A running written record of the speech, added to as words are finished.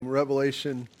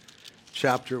Revelation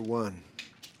chapter 1.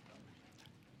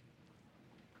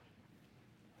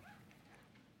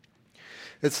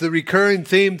 It's the recurring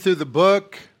theme through the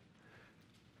book.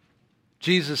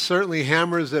 Jesus certainly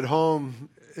hammers it home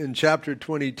in chapter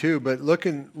 22, but look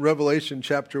in Revelation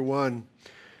chapter 1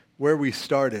 where we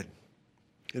started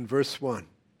in verse 1.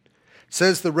 It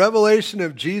says the revelation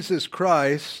of Jesus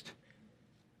Christ.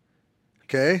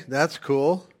 Okay, that's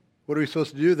cool. What are we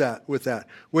supposed to do with that?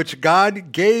 Which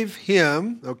God gave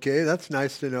him, okay, that's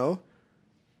nice to know,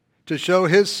 to show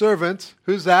his servants,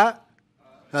 who's that?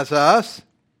 That's us.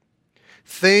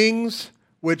 Things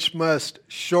which must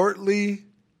shortly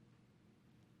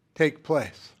take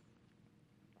place.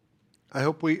 I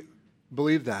hope we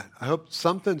believe that. I hope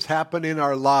something's happened in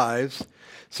our lives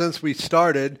since we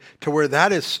started to where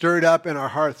that is stirred up in our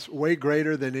hearts way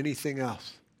greater than anything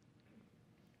else.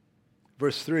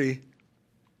 Verse 3,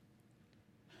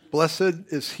 blessed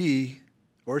is he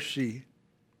or she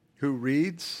who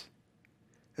reads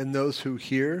and those who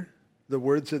hear the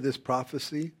words of this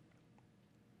prophecy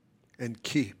and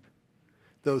keep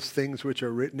those things which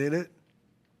are written in it,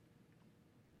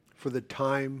 for the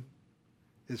time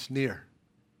is near.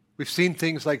 We've seen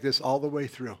things like this all the way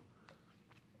through.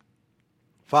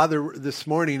 Father, this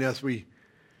morning as we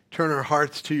turn our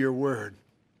hearts to your word,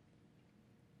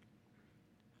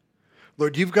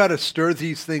 Lord, you've got to stir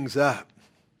these things up.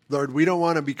 Lord, we don't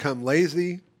want to become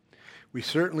lazy. We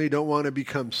certainly don't want to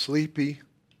become sleepy.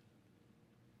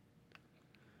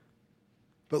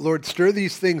 But Lord, stir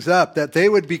these things up that they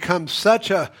would become such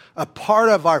a part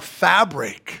of our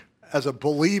fabric as a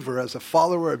believer, as a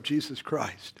follower of Jesus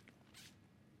Christ.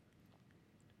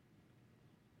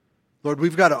 Lord,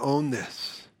 we've got to own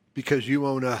this because you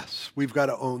own us. We've got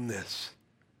to own this.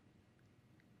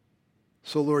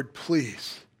 So Lord,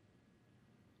 please,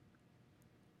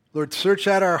 Lord, search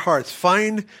out our hearts.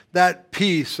 Find that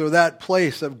peace or that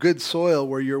place of good soil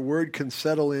where your word can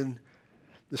settle in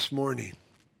this morning.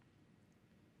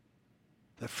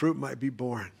 That fruit might be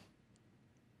born.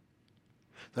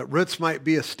 That roots might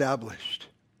be established.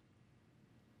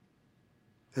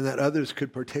 And that others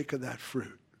could partake of that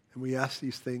fruit. And we ask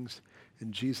these things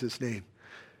in Jesus' name.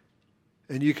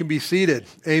 And you can be seated.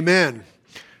 Amen.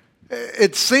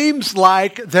 It seems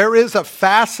like there is a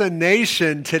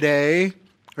fascination today,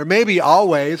 or maybe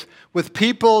always, with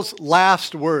people's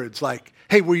last words. Like,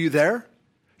 hey, were you there?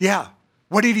 Yeah.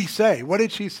 What did he say? What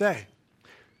did she say?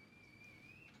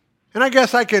 And I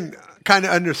guess I can kind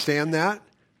of understand that.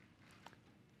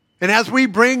 And as we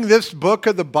bring this book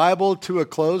of the Bible to a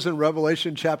close in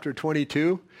Revelation chapter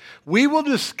 22, we will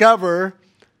discover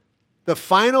the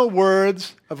final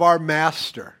words of our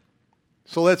Master.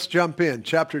 So let's jump in.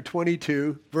 Chapter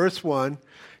 22, verse 1.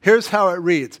 Here's how it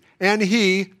reads. And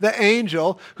he, the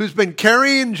angel, who's been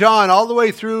carrying John all the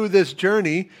way through this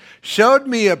journey, showed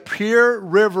me a pure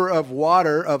river of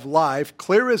water of life,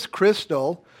 clear as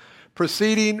crystal,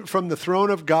 proceeding from the throne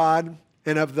of God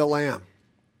and of the Lamb.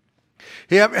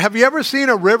 Have you ever seen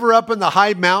a river up in the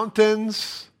high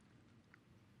mountains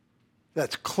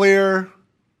that's clear?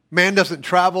 Man doesn't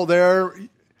travel there,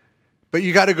 but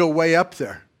you got to go way up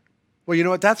there. Well, you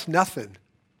know what? That's nothing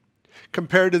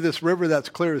compared to this river that's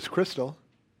clear as crystal.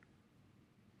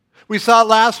 We saw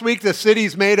last week the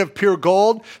city's made of pure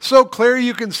gold, so clear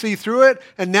you can see through it.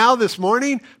 And now this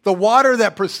morning, the water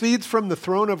that proceeds from the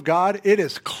throne of God, it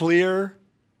is clear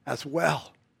as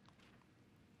well.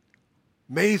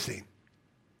 Amazing.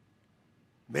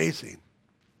 Amazing.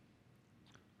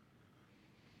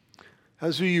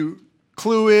 As you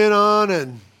clue in on,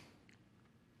 and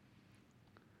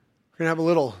we're going to have a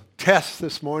little test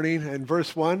this morning in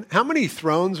verse 1. How many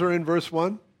thrones are in verse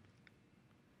 1?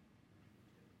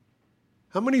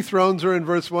 How many thrones are in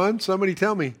verse 1? Somebody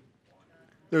tell me.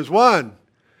 There's one.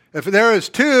 If there is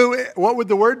two, what would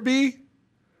the word be?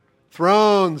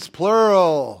 Thrones,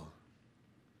 plural.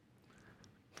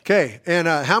 Okay, and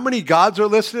how many gods are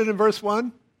listed in verse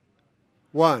 1?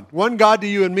 One. One God to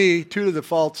you and me, two to the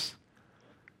false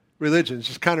religions.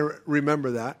 Just kind of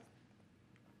remember that.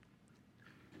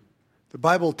 The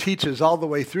Bible teaches all the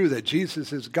way through that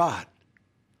Jesus is God.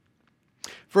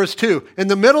 Verse 2, in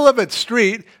the middle of its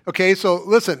street, okay, so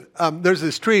listen, there's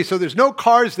this tree, so there's no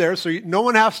cars there, so no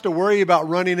one has to worry about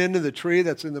running into the tree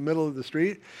that's in the middle of the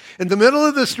street. In the middle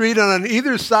of the street, and on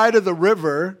either side of the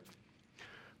river,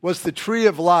 was the tree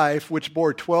of life, which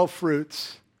bore 12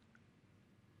 fruits,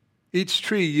 each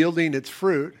tree yielding its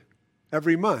fruit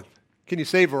every month. Can you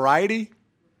say variety?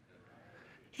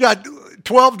 You got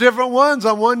 12 different ones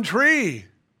on one tree.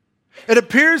 It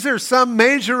appears there's some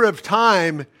measure of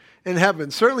time in heaven.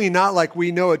 Certainly not like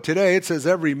we know it today. It says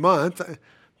every month. Of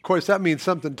course, that means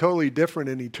something totally different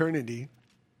in eternity.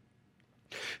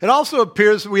 It also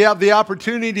appears that we have the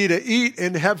opportunity to eat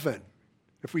in heaven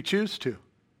if we choose to.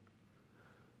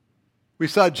 We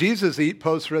saw Jesus eat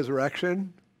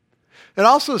post-resurrection. It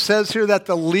also says here that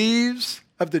the leaves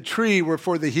of the tree were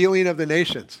for the healing of the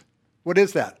nations. What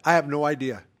is that? I have no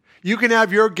idea. You can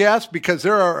have your guess because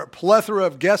there are a plethora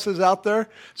of guesses out there,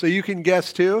 so you can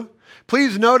guess too.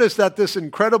 Please notice that this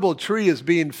incredible tree is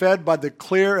being fed by the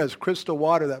clear as crystal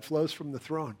water that flows from the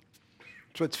throne.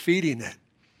 That's what's feeding it.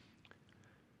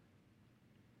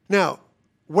 Now,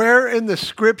 where in the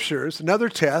scriptures, another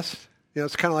test,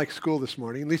 it's kind of like school this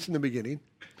morning, at least in the beginning.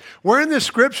 Where in the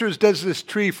scriptures does this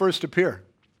tree first appear?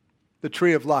 The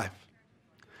tree of life.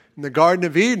 In the Garden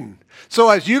of Eden. So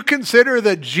as you consider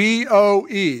the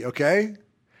G-O-E, okay?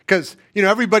 Because,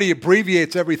 everybody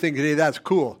abbreviates everything today. That's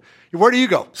cool. Where do you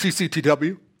go?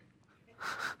 CCTW.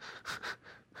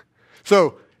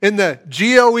 So in the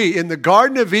G-O-E, in the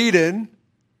Garden of Eden,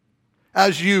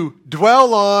 as you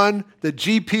dwell on the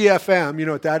GPFM, you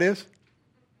know what that is?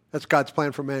 That's God's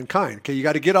plan for mankind. Okay, you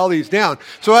got to get all these down.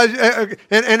 So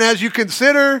as you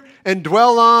consider and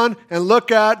dwell on and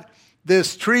look at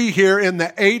this tree here in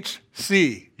the HC,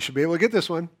 you should be able to get this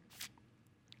one.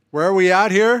 Where are we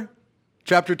at here?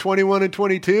 Chapter 21 and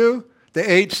 22, the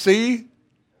HC,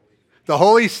 the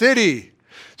holy city.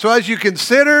 So as you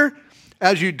consider,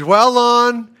 as you dwell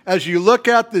on, as you look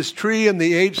at this tree in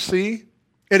the HC,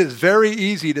 it is very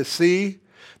easy to see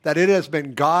that it has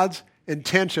been God's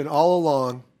intention all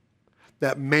along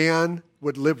that man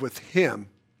would live with him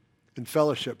in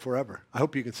fellowship forever. I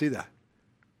hope you can see that.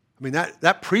 I mean,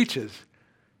 that preaches.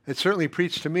 It certainly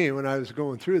preached to me when I was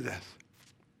going through this.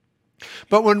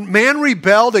 But when man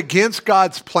rebelled against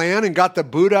God's plan and got the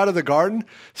boot out of the garden,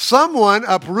 someone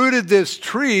uprooted this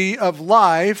tree of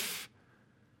life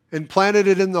and planted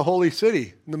it in the holy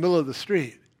city, in the middle of the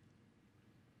street.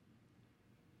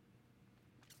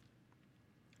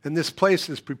 And this place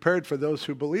is prepared for those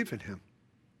who believe in him.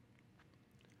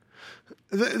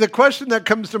 The question that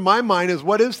comes to my mind is,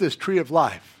 what is this tree of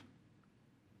life?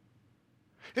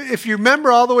 If you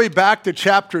remember all the way back to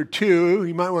chapter 2,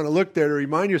 you might want to look there to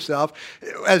remind yourself,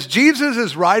 as Jesus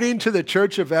is writing to the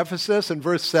church of Ephesus in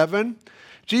verse 7,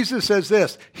 Jesus says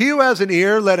this, "He who has an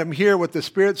ear, let him hear what the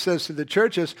Spirit says to the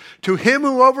churches. To him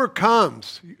who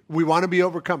overcomes," we want to be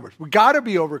overcomers. We got to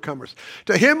be overcomers.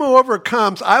 "To him who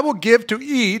overcomes, I will give to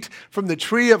eat from the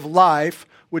tree of life,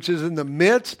 which is in the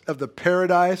midst of the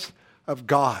paradise of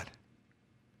God."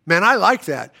 Man, I like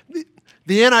that.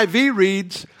 The NIV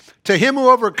reads, "To him who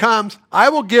overcomes, I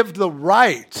will give the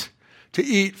right to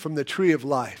eat from the tree of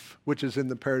life, which is in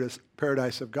the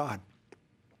paradise of God."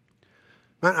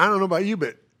 Man, I don't know about you,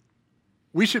 but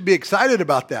we should be excited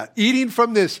about that. Eating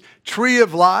from this tree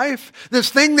of life,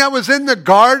 this thing that was in the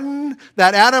garden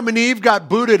that Adam and Eve got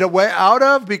booted away out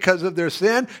of because of their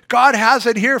sin, God has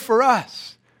it here for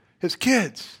us, his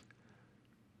kids,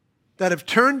 that have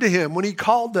turned to him when he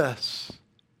called us.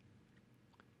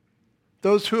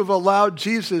 Those who have allowed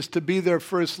Jesus to be their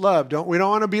first love. We don't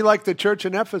want to be like the church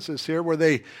in Ephesus here where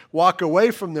they walk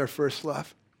away from their first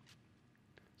love.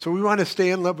 So we want to stay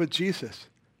in love with Jesus,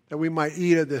 that we might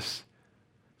eat of this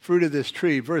fruit of this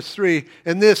tree. Verse 3,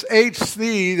 "In this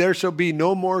HC there shall be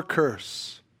no more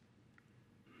curse."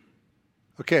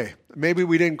 Okay, maybe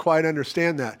we didn't quite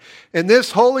understand that. "In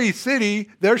this holy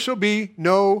city there shall be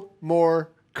no more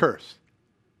curse."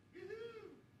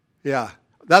 Yeah,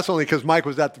 that's only because Mike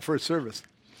was at the first service.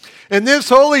 "In this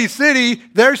holy city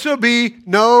there shall be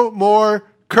no more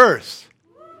curse."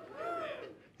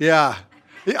 Yeah.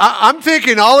 I'm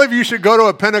thinking all of you should go to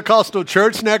a Pentecostal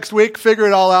church next week, figure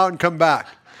it all out, and come back.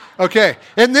 Okay.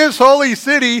 "In this holy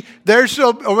city, there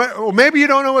shall," or maybe you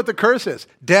don't know what the curse is.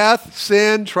 Death,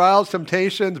 sin, trials,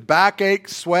 temptations, backache,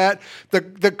 sweat.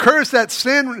 The curse that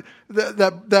sin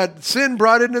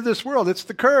brought into this world. It's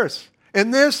the curse. "In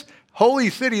this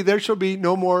holy city, there shall be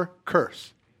no more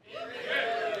curse."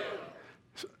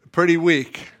 Pretty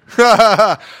weak.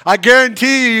 I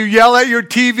guarantee you yell at your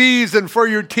TVs and for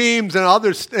your teams and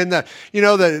others, and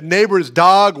the neighbor's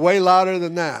dog way louder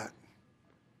than that.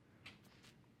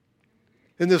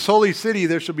 "In this holy city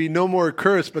there shall be no more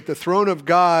curse, but the throne of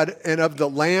God and of the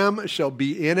Lamb shall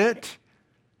be in it,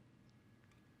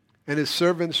 and his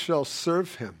servants shall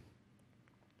serve him."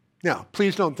 Now,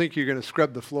 please don't think you're going to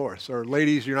scrub the floors, or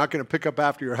ladies, you're not going to pick up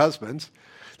after your husbands.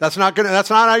 That's not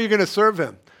how you're going to serve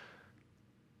him.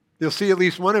 You'll see at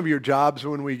least one of your jobs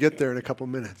when we get there in a couple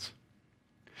minutes.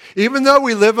 Even though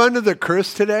we live under the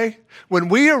curse today, when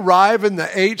we arrive in the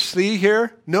HC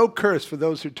here, no curse for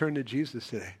those who turn to Jesus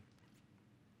today.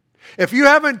 If you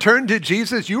haven't turned to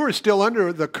Jesus, you are still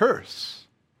under the curse.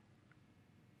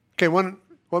 Okay, one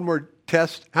more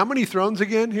test. How many thrones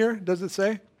again here, does it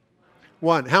say?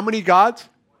 One. How many gods?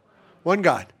 One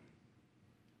God.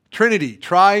 Trinity,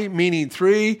 tri meaning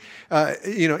three.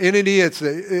 Entity, it's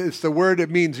the word that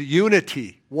means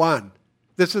unity, one.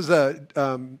 This is a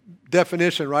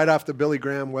definition right off the Billy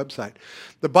Graham website.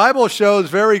 The Bible shows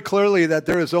very clearly that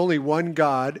there is only one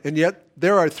God, and yet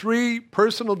there are three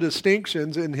personal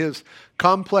distinctions in his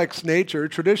complex nature,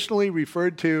 traditionally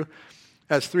referred to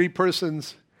as three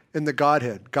persons in the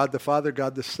Godhead: God the Father,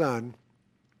 God the Son,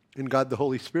 and God the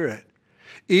Holy Spirit.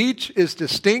 Each is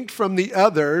distinct from the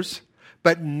others,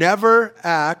 but never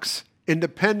acts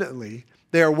independently.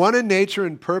 They are one in nature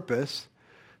and purpose.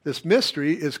 This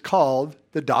mystery is called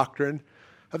the doctrine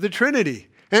of the Trinity.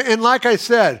 And like I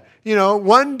said,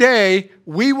 one day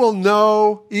we will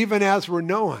know even as we're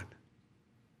known.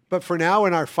 But for now,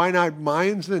 in our finite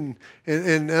minds and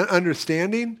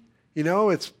understanding,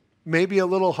 it's maybe a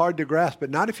little hard to grasp, but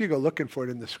not if you go looking for it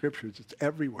in the Scriptures. It's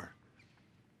everywhere.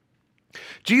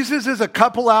 Jesus is a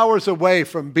couple hours away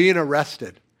from being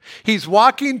arrested. He's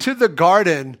walking to the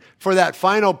garden for that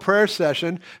final prayer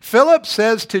session. Philip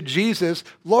says to Jesus,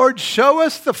 "Lord, show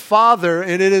us the Father,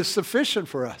 and it is sufficient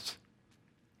for us."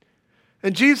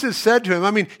 And Jesus said to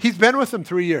him, he's been with them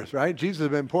 3 years, right? Jesus has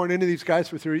been pouring into these guys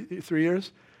for three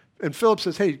years. And Philip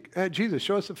says, "Hey, Jesus,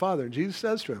 show us the Father." And Jesus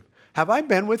says to him, "Have I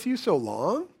been with you so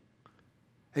long?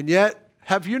 And yet,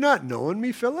 have you not known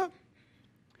me, Philip?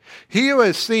 He who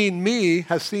has seen me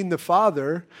has seen the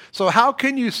Father. So how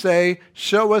can you say,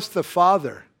 'Show us the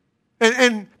Father'?"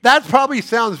 And that probably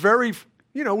sounds very,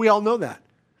 we all know that.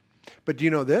 But do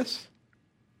you know this?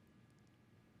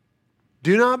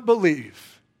 Do not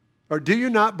believe, or do you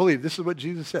not believe, this is what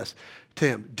Jesus says to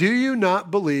him, "Do you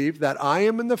not believe that I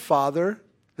am in the Father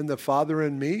and the Father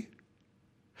in me?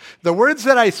 The words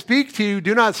that I speak to you I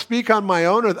do not speak on my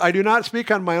own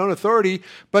authority,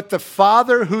 but the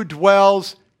Father who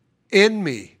dwells in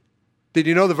me." Did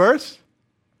you know the verse?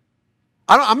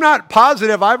 I'm not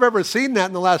positive I've ever seen that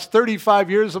in the last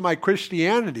 35 years of my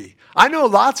Christianity. I know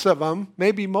lots of them,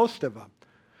 maybe most of them,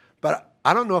 but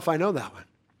I don't know if I know that one.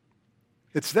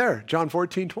 It's there, John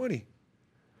 14:20.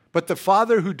 But the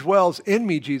Father who dwells in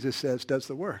me, Jesus says, does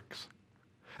the works.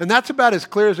 And that's about as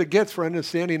clear as it gets for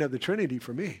understanding of the Trinity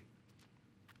for me.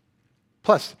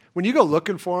 Plus, when you go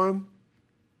looking for him,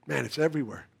 man, it's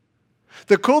everywhere.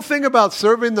 The cool thing about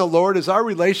serving the Lord is our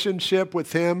relationship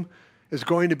with him is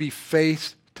going to be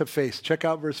face to face. Check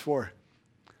out verse 4.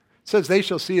 It says, "They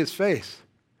shall see his face."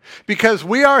 Because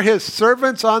we are his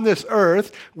servants on this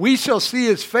earth, we shall see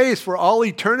his face for all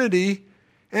eternity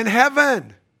in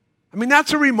heaven.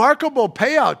 That's a remarkable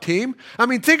payout, team.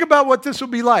 Think about what this will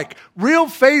be like. Real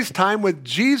face time with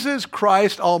Jesus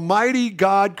Christ, Almighty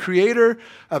God, creator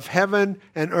of heaven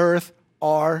and earth,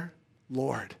 our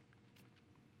Lord.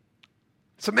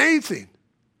 It's amazing.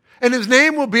 And his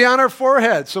name will be on our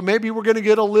forehead. So maybe we're going to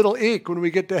get a little ink when we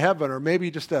get to heaven, or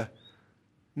maybe just a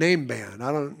name band.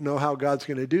 I don't know how God's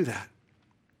going to do that.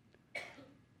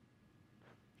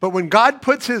 But when God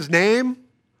puts his name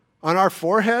on our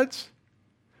foreheads,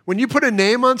 when you put a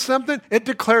name on something, it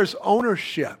declares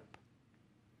ownership.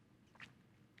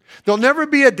 There'll never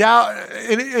be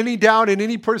any doubt in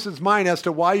any person's mind as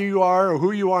to why you are or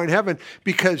who you are in heaven,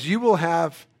 because you will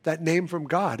have that name from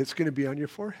God. It's going to be on your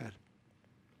forehead.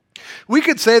 We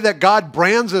could say that God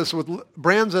brands us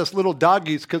little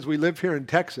doggies because we live here in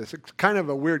Texas. It's kind of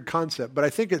a weird concept, but I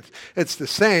think it's the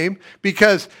same,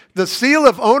 because the seal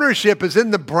of ownership is in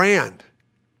the brand.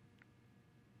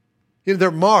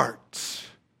 They're marked.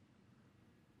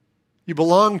 You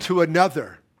belong to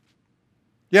another.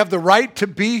 You have the right to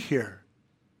be here.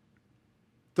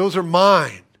 Those are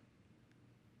mine.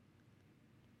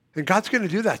 And God's going to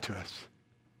do that to us.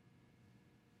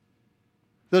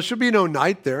 There should be no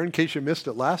night there, in case you missed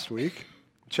it last week,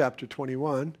 chapter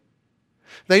 21.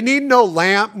 They need no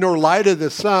lamp nor light of the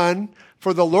sun,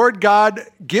 for the Lord God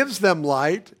gives them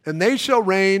light, and they shall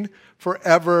reign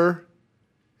forever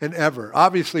and ever.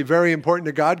 Obviously very important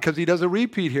to God, because he does a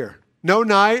repeat here. No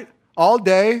night, all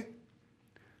day.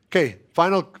 Okay,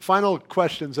 final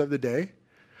questions of the day.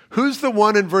 Who's the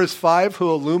one in verse 5 who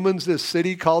illumines this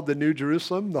city called the New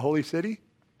Jerusalem, the holy city?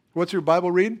 What's your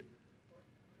Bible read?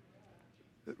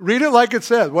 Read it like it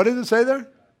says. What does it say there?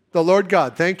 The Lord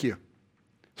God. Thank you.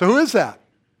 So who is that?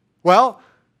 Well,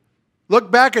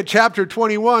 look back at chapter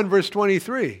 21, verse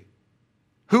 23.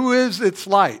 Who is its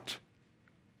light?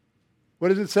 What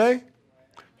does it say?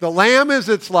 The Lamb is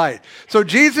its light. So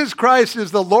Jesus Christ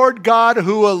is the Lord God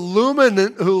who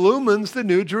illumines the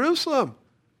New Jerusalem.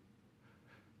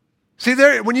 See,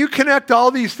 there, when you connect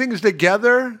all these things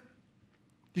together,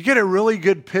 you get a really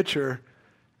good picture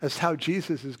as how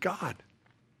Jesus is God.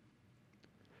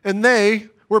 and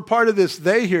we're part of this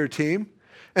they here team,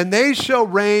 and they shall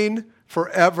reign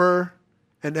forever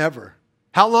and ever.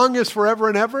 How long is forever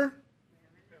and ever?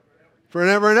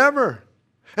 Forever and ever.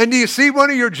 And do you see one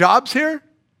of your jobs here?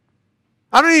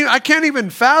 I can't even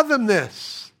fathom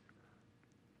this.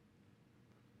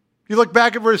 You look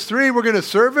back at verse 3, we're going to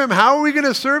serve him. How are we going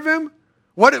to serve him?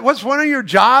 What's one of your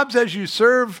jobs as you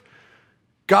serve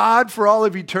God for all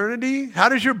of eternity? How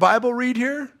does your Bible read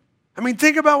here? I mean,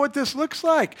 think about what this looks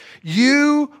like.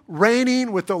 You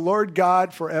reigning with the Lord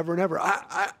God forever and ever.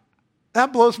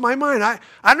 That blows my mind.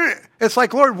 I don't. It's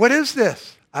like, Lord, what is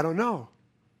this? I don't know.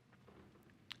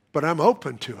 But I'm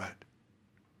open to it.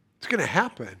 It's going to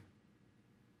happen.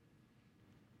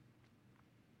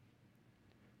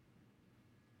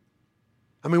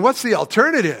 I mean, what's the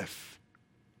alternative?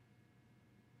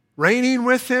 Reigning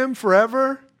with him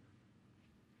forever?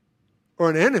 Or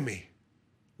an enemy?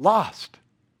 Lost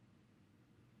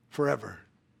forever.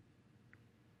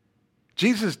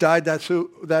 Jesus died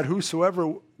that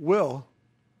whosoever will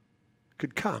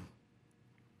could come.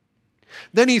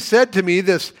 Then he said to me,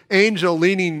 this angel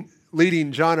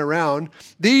leading John around,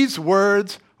 these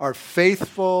words are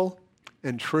faithful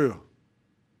and true.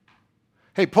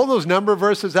 Hey, pull those number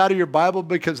verses out of your Bible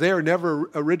because they are never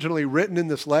originally written in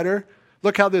this letter.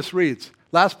 Look how this reads.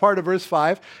 Last part of verse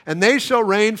 5. And they shall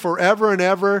reign forever and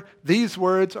ever. These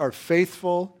words are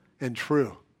faithful and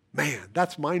true. Man,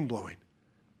 that's mind-blowing.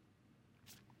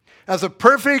 As a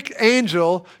perfect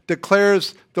angel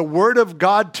declares the word of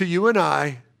God to you and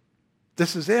I,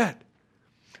 this is it.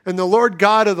 And the Lord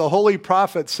God of the holy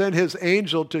prophet sent his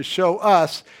angel to show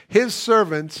us, his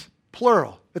servants,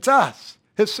 plural. It's us,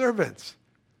 his servants.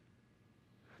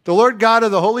 The Lord God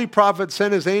of the holy prophet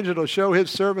sent his angel to show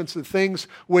his servants the things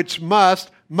which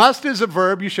must is a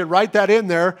verb, you should write that in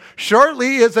there.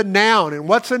 Shortly is a noun. And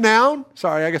what's a noun?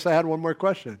 Sorry, I guess I had one more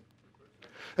question.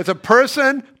 It's a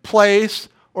person, place,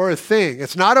 or a thing.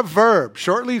 It's not a verb.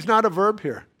 Shortly is not a verb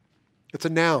here. It's a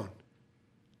noun.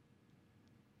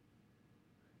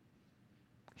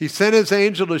 He sent his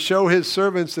angel to show his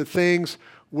servants the things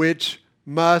which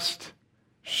must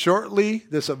shortly,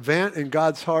 this event in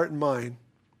God's heart and mind,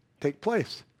 take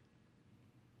place.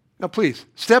 Now please,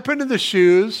 step into the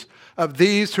shoes of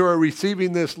these who are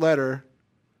receiving this letter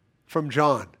from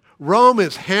John. Rome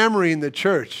is hammering the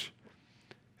church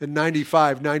in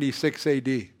 95, 96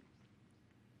 AD.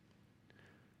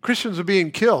 Christians are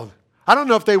being killed. I don't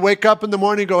know if they wake up in the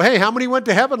morning and go, hey, how many went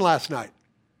to heaven last night?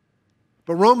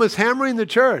 But Rome is hammering the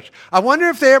church. I wonder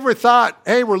if they ever thought,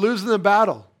 hey, we're losing the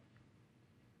battle.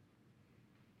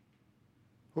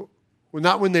 Well,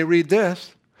 not when they read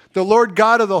this. The Lord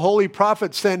God of the holy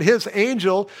prophet sent his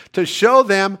angel to show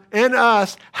them and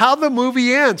us how the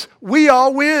movie ends. We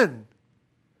all win.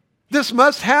 This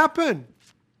must happen.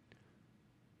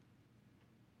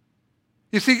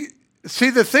 You see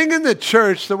the thing in the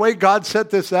church, the way God set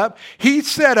this up, he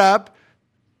set up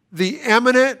the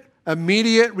imminent,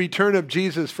 immediate return of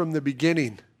Jesus from the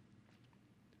beginning.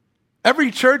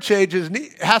 Every church age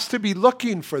has to be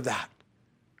looking for that.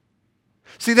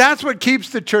 See, that's what keeps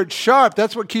the church sharp.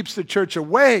 That's what keeps the church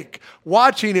awake,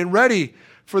 watching and ready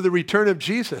for the return of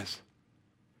Jesus.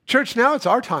 Church, now it's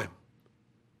our time.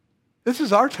 This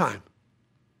is our time.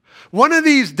 One of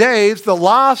these days, the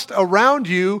lost around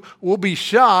you will be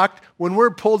shocked when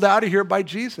we're pulled out of here by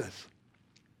Jesus.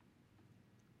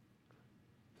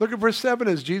 Look at verse 7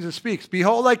 as Jesus speaks.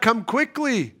 Behold, I come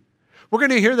quickly. We're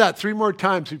going to hear that 3 more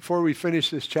times before we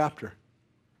finish this chapter.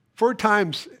 4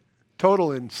 times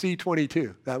total in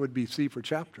C22. That would be C for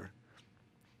chapter.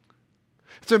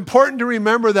 It's important to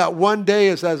remember that one day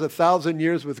is as 1,000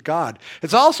 years with God.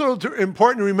 It's also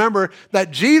important to remember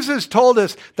that Jesus told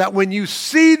us that when you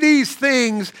see these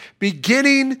things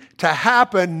beginning to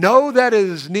happen, know that it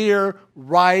is near,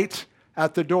 right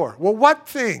at the door. Well, what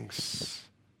things?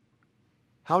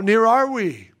 How near are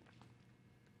we?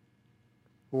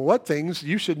 Well, what things?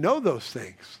 You should know those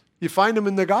things. You find them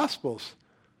in the Gospels.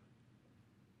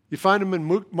 You find them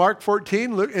in Mark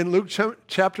 14, in Luke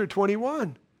chapter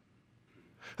 21.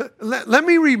 Let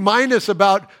me remind us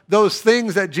about those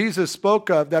things that Jesus spoke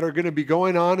of that are going to be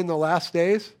going on in the last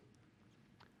days.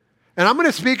 And I'm going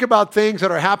to speak about things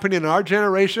that are happening in our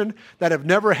generation that have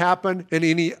never happened in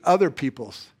any other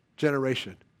people's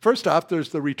generation. First off, there's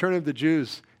the return of the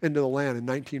Jews into the land in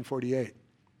 1948.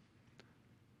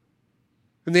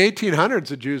 In the 1800s,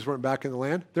 the Jews weren't back in the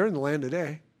land. They're in the land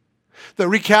today. The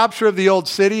recapture of the old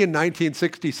city in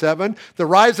 1967, the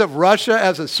rise of Russia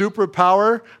as a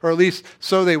superpower, or at least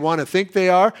so they want to think they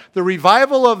are, the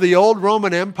revival of the old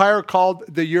Roman Empire called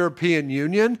the European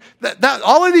Union.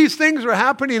 All of these things are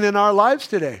happening in our lives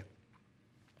today.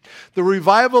 The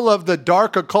revival of the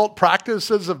dark occult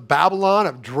practices of Babylon,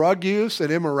 of drug use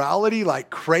and immorality like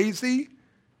crazy.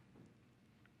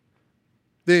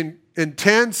 The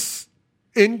intense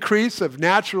increase of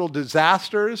natural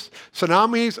disasters,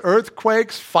 tsunamis,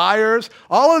 earthquakes, fires,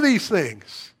 all of these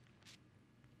things.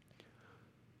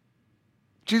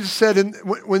 Jesus said,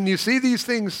 when you see these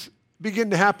things begin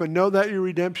to happen, know that your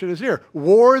redemption is here.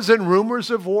 Wars and rumors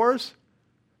of wars.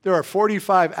 There are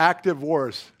 45 active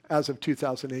wars as of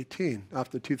 2018,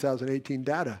 off the 2018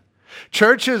 data.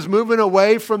 Churches moving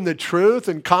away from the truth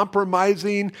and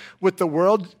compromising with the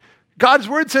world. God's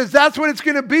word says that's what it's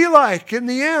going to be like in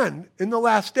the end, in the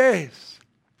last days.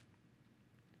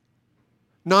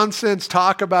 Nonsense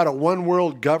talk about a one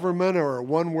world government or a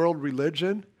one world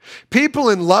religion. People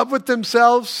in love with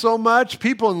themselves so much,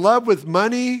 people in love with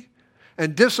money,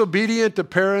 and disobedient to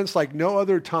parents like no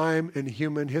other time in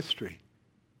human history.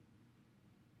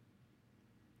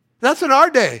 That's in our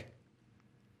day.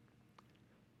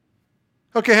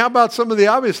 Okay, how about some of the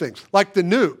obvious things, like the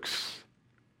nukes,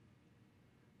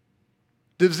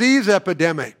 disease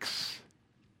epidemics?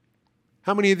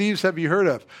 How many of these have you heard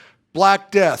of?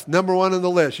 Black Death, number one on the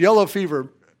list. Yellow fever,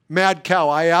 mad cow,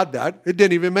 I add that. It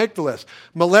didn't even make the list.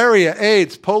 Malaria,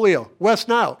 AIDS, polio, West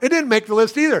Nile. It didn't make the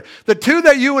list either. The two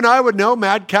that you and I would know,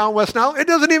 mad cow and West Nile, it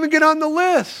doesn't even get on the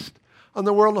list on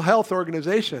the World Health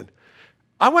Organization.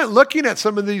 I went looking at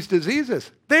some of these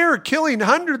diseases. They are killing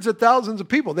hundreds of thousands of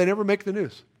people. They never make the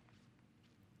news.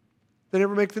 They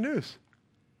never make the news.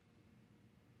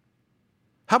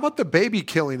 How about the baby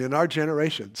killing in our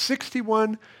generation?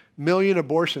 61 million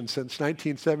abortions since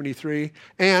 1973.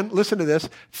 And listen to this,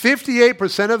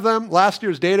 58% of them, last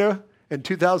year's data in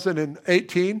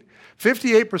 2018,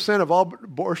 58% of all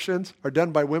abortions are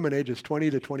done by women ages 20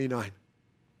 to 29.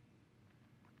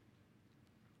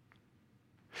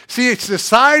 See,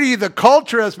 society, the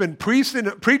culture has been preaching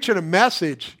a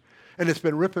message, and it's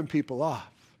been ripping people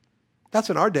off.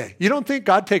 That's in our day. You don't think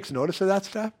God takes notice of that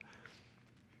stuff?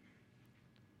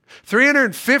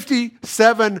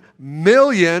 357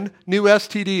 million new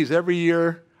STDs every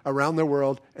year around the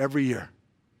world, every year.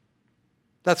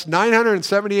 That's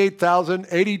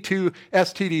 978,082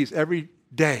 STDs every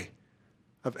day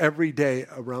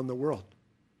around the world.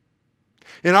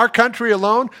 In our country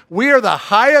alone, we are the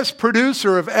highest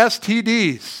producer of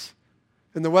STDs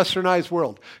in the westernized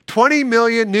world. 20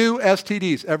 million new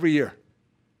STDs every year.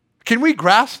 Can we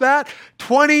grasp that?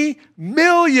 20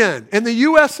 million in the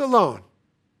U.S. alone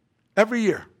every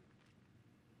year.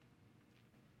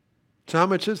 So how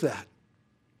much is that?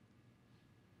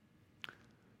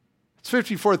 It's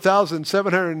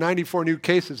 54,794 new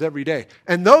cases every day.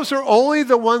 And those are only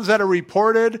the ones that are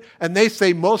reported, and they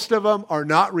say most of them are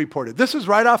not reported. This is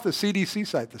right off the CDC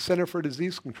site, the Center for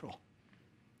Disease Control.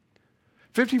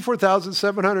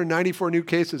 54,794 new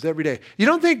cases every day. You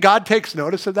don't think God takes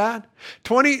notice of that?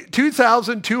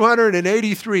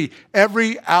 2,283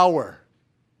 every hour.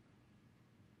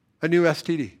 A new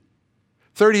STD.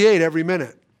 38 every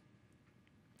minute.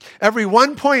 Every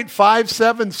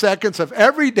 1.57 seconds of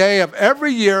every day of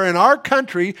every year in our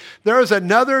country, there is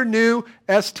another new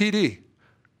STD.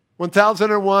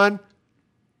 1001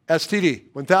 STD.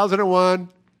 1001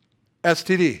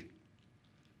 STD.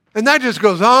 And that just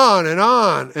goes on and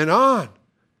on and on.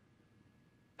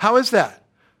 How is that?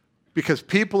 Because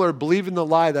people are believing the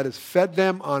lie that has fed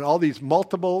them on all these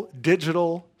multiple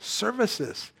digital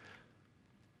services.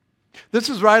 This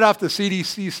is right off the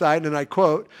CDC site, and I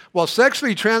quote, "While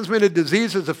sexually transmitted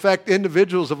diseases affect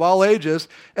individuals of all ages,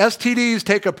 STDs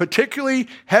take a particularly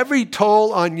heavy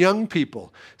toll on young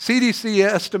people. CDC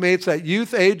estimates that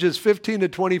youth ages 15 to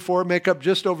 24 make up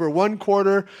just over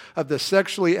 1/4 of the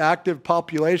sexually active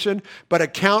population, but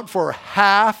account for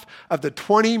half of the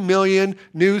 20 million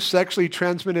new sexually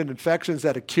transmitted infections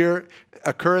that occur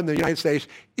in the United States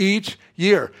each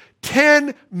year.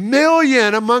 10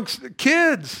 million amongst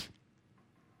kids.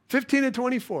 15 to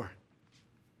 24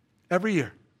 every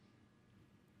year.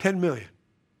 10 million.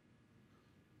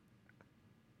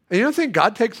 And you don't think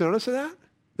God takes notice of that?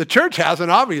 The church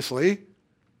hasn't, obviously.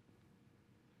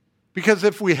 Because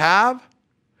if we have,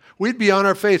 we'd be on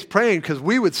our face praying because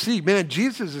we would see, man,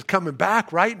 Jesus is coming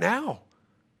back right now.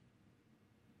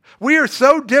 We are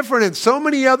so different in so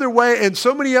many other ways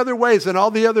than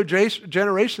all the other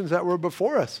generations that were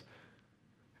before us.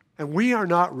 And we are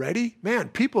not ready. Man,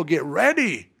 people get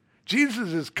ready. Jesus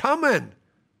is coming.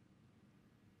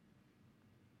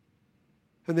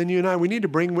 And then you and I, we need to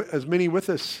bring as many with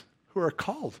us who are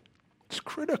called. It's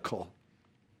critical.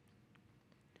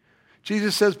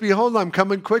 Jesus says, "Behold, I'm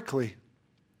coming quickly."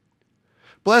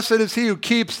 Blessed is he who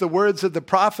keeps the words of the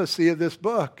prophecy of this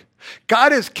book.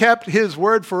 God has kept his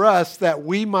word for us that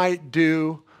we might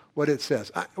do what it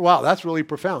says. Wow, that's really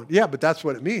profound. Yeah, but that's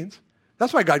what it means.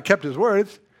 That's why God kept his word.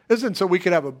 It isn't so we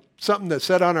could have something that's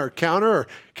set on our counter or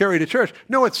carry to church.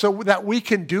 No, it's so that we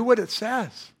can do what it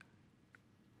says.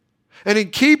 And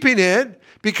in keeping it,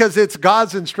 because it's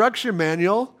God's instruction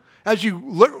manual, as you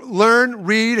learn,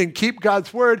 read, and keep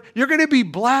God's word, you're going to be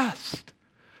blessed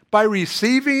by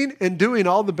receiving and doing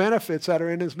all the benefits that are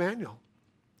in his manual.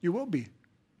 You will be.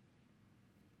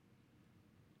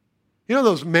 You know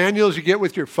those manuals you get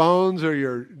with your phones or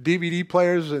your DVD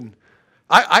players? And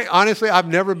I honestly, I've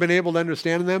never been able to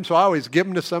understand them, so I always give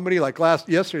them to somebody. Like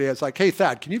yesterday, I was like, hey,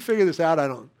 Thad, can you figure this out? I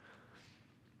don't.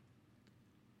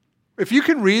 If you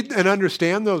can read and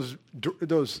understand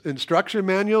those instruction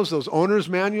manuals, those owner's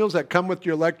manuals that come with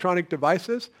your electronic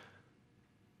devices,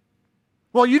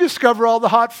 well, you discover all the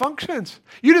hot functions.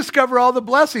 You discover all the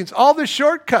blessings, all the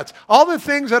shortcuts, all the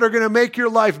things that are going to make your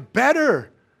life better.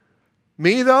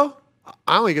 Me, though,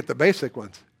 I only get the basic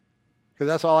ones because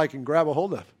that's all I can grab a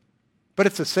hold of. But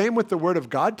it's the same with the Word of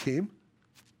God team.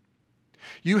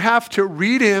 You have to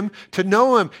read him to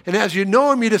know him. And as you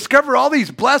know him, you discover all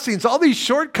these blessings, all these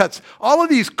shortcuts, all of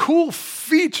these cool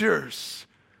features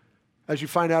as you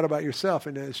find out about yourself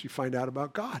and as you find out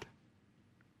about God.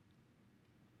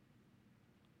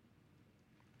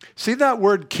 See that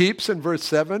word keeps in verse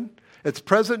 7? It's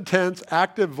present tense,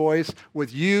 active voice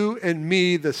with you and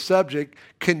me, the subject,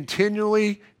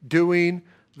 continually doing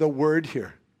the word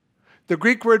here. The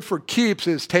Greek word for keeps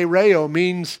is tereo,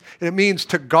 and it means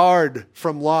to guard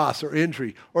from loss or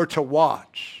injury or to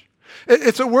watch.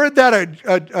 It's a word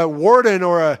that a warden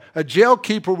or a jail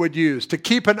keeper would use, to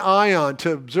keep an eye on,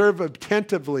 to observe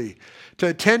attentively, to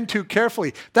attend to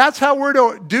carefully. That's how we're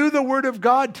to do the word of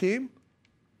God, team.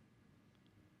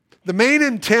 The main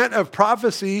intent of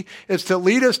prophecy is to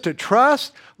lead us to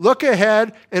trust, look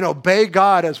ahead, and obey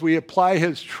God as we apply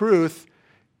his truth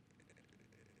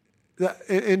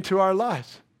into our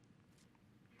lives.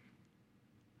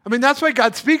 I mean, that's why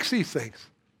God speaks these things.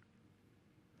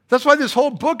 That's why this whole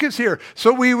book is here.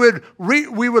 So we would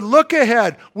look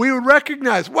ahead, we would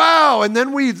recognize, wow, and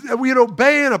then we'd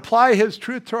obey and apply his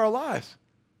truth to our lives.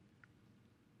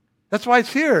 That's why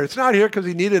it's here. It's not here because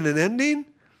he needed an ending.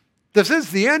 This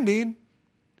is the ending,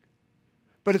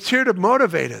 but it's here to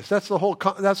motivate us. That's the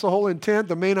whole intent,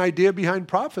 the main idea behind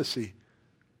prophecy.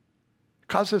 It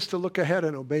causes us to look ahead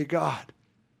and obey God,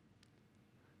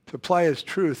 to apply his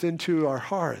truth into our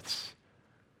hearts.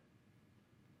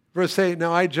 Verse 8,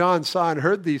 now I, John, saw and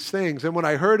heard these things, and when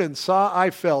I heard and saw, I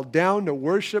fell down to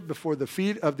worship before the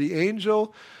feet of the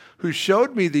angel who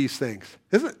showed me these things.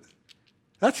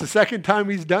 That's the second time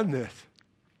he's done this.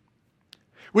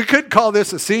 We could call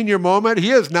this a senior moment.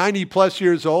 He is 90 plus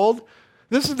years old.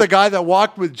 This is the guy that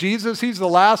walked with Jesus. He's the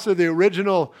last of the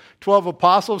original 12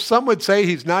 apostles. Some would say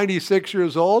he's 96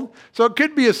 years old. So it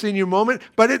could be a senior moment,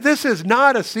 but this is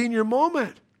not a senior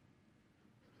moment.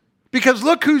 Because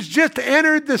look who's just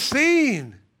entered the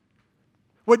scene.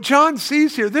 What John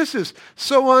sees here, this is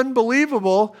so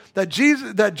unbelievable that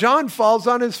John falls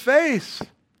on his face.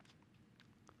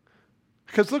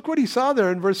 Because look what he saw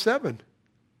there in verse 7.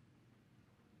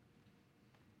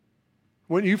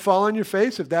 Wouldn't you fall on your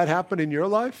face if that happened in your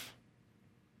life?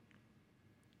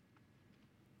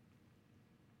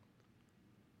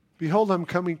 Behold, I'm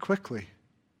coming quickly.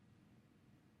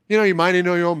 You know, you might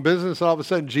know your own business, all of a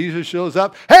sudden Jesus shows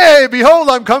up. Hey, behold,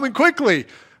 I'm coming quickly.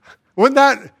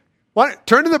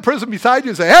 Turn to the person beside you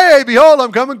and say, hey, behold,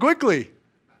 I'm coming quickly.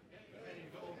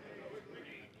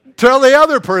 Tell the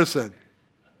other person.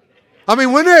 I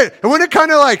mean, wouldn't it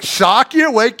kind of like shock you,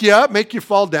 wake you up, make you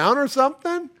fall down or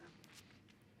something?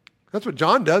 That's what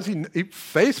John does. He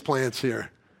face plants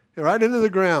here, right into the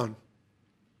ground.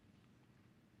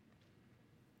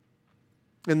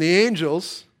 And the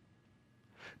angels,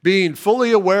 being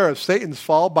fully aware of Satan's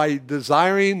fall by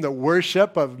desiring the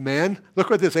worship of men. Look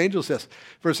what this angel says.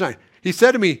 Verse 9. He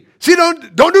said to me, see,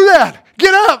 don't do that.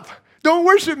 Get up. Don't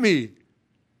worship me.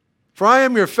 For I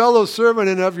am your fellow servant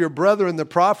and of your brethren, the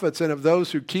prophets, and of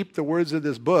those who keep the words of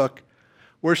this book.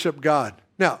 Worship God.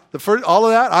 Now, all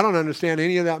of that, I don't understand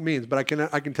any of that means, but I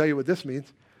can tell you what this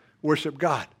means. Worship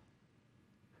God.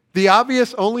 The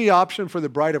obvious only option for the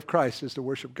bride of Christ is to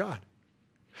worship God.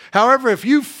 However, if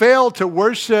you fail to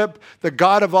worship the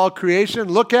God of all creation,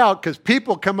 look out, because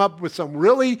people come up with some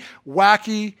really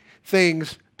wacky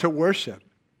things to worship.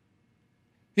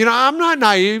 You know, I'm not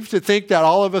naive to think that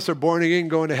all of us are born again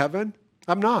going to heaven.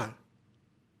 I'm not.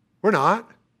 We're not.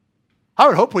 I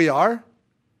would hope we are.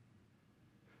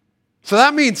 So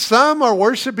that means some are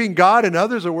worshiping God and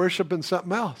others are worshiping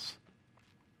something else.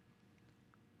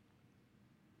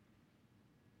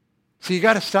 So you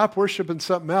got to stop worshiping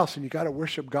something else and you got to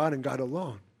worship God and God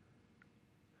alone.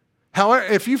 However,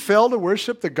 if you fail to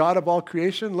worship the God of all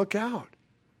creation, look out.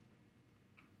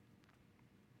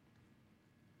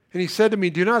 And he said to me,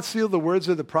 do not seal the words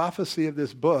of the prophecy of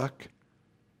this book,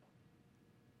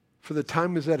 for the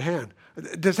time is at hand.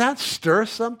 Does that stir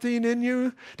something in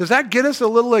you? Does that get us a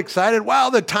little excited? Wow,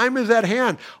 the time is at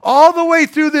hand. All the way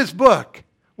through this book,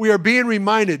 we are being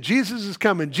reminded, Jesus is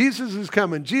coming, Jesus is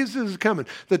coming, Jesus is coming.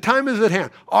 The time is at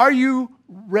hand. Are you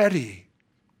ready?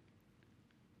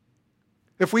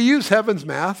 If we use heaven's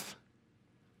math,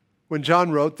 when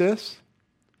John wrote this,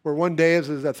 where one day is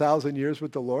 1,000 years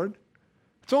with the Lord,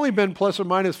 it's only been plus or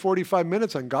minus 45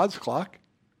 minutes on God's clock.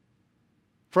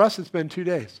 For us, it's been 2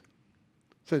 days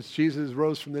since Jesus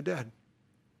rose from the dead.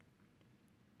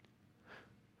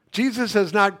 Jesus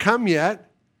has not come yet,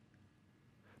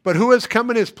 but who has come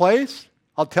in his place?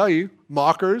 I'll tell you,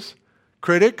 mockers,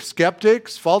 critics,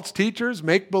 skeptics, false teachers,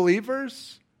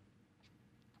 make-believers.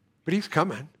 But he's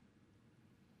coming.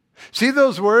 See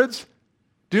those words?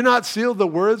 Do not seal the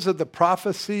words of the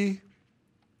prophecy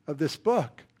of this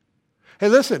book. Hey,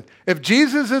 listen, if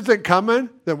Jesus isn't coming,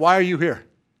 then why are you here?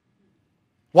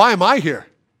 Why am I here?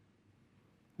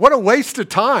 What a waste of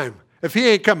time if he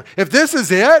ain't coming. If this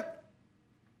is it,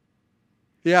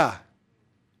 yeah.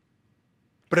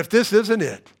 But if this isn't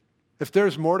it, if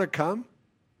there's more to come,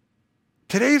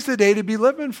 today's the day to be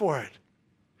living for it.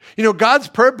 You know, God's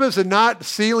purpose in not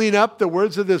sealing up the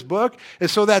words of this book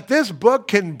is so that this book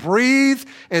can breathe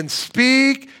and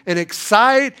speak and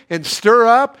excite and stir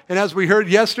up. And as we heard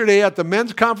yesterday at the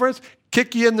men's conference,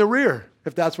 kick you in the rear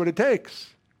if that's what it takes.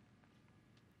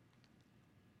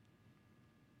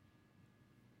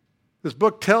 This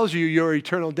book tells you your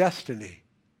eternal destiny.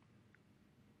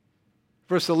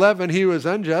 Verse 11, he who is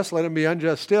unjust, let him be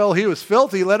unjust still. He who is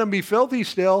filthy, let him be filthy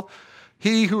still.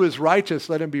 He who is righteous,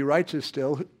 let him be righteous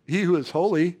still. He who is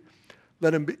holy,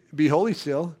 let him be holy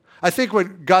still. I think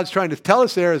what God's trying to tell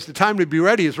us there is the time to be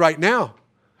ready is right now.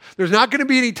 There's not going to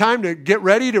be any time to get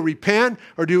ready, to repent,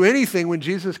 or do anything when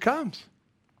Jesus comes.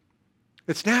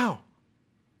 It's now.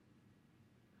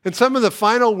 In some of the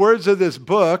final words of this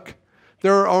book,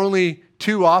 there are only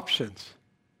two options.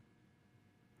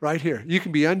 Right here. You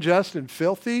can be unjust and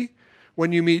filthy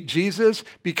when you meet Jesus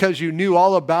because you knew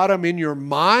all about him in your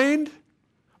mind,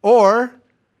 or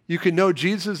you can know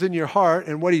Jesus in your heart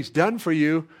and what he's done for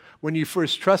you when you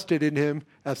first trusted in him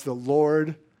as the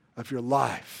Lord of your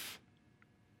life.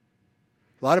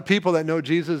 A lot of people that know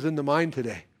Jesus in the mind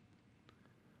today.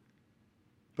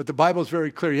 But the Bible is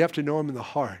very clear. You have to know him in the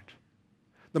heart.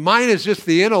 The mind is just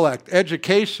the intellect,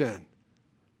 education.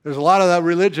 There's a lot of that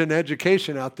religion,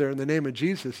 education out there in the name of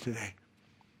Jesus today.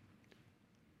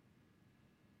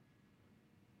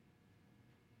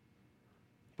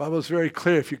 The Bible is very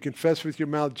clear. If you confess with your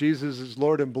mouth Jesus is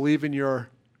Lord and believe in your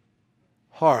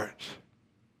heart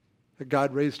that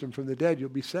God raised him from the dead, you'll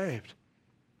be saved.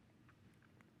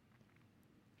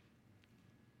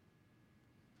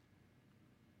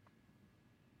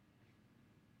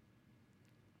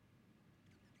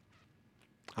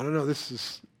 I don't know, this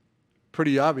is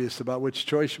pretty obvious about which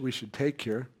choice we should take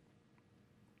here.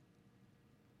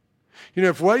 You know,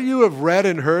 if what you have read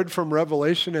and heard from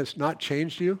Revelation has not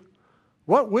changed you,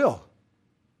 what will?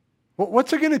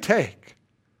 What's it going to take?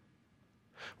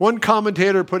 One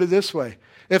commentator put it this way: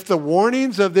 if the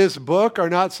warnings of this book are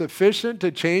not sufficient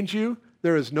to change you,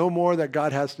 there is no more that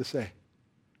God has to say.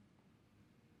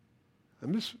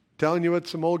 I'm just telling you what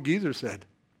some old geezer said.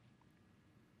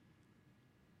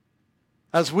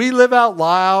 As we live out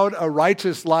loud a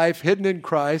righteous life hidden in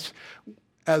Christ,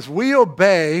 as we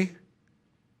obey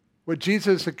what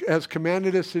Jesus has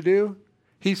commanded us to do,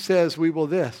 he says we will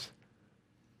this.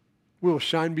 We will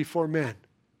shine before men.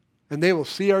 And they will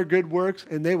see our good works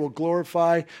and they will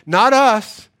glorify, not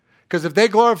us, because if they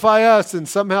glorify us, then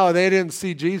somehow they didn't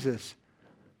see Jesus.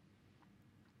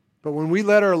 But when we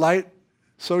let our light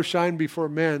so shine before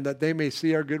men that they may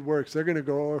see our good works, they're going to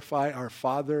glorify our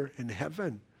Father in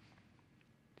heaven.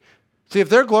 See, if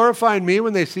they're glorifying me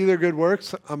when they see their good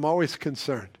works, I'm always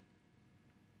concerned.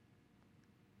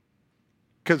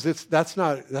 Because that's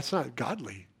not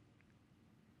godly.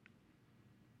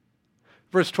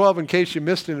 Verse 12, in case you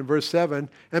missed it in verse 7,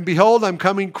 and behold, I'm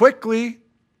coming quickly,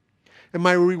 and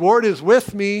my reward is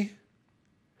with me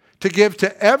to give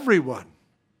to everyone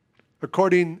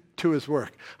according to his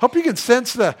work. Hope you can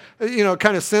sense the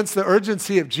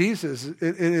urgency of Jesus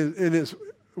in his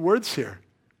words here.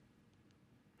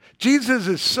 Jesus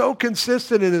is so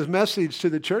consistent in his message to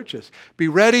the churches. Be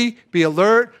ready, be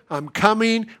alert, I'm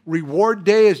coming, reward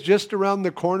day is just around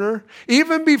the corner.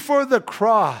 Even before the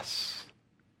cross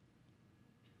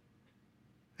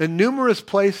in numerous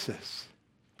places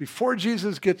before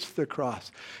Jesus gets to the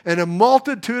cross. And a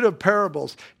multitude of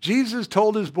parables Jesus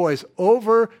told his boys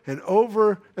over and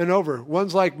over and over.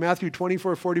 One's like Matthew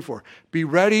 24:44. Be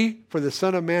ready, for the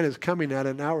Son of Man is coming at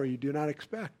an hour you do not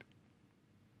expect.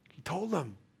 He told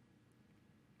them.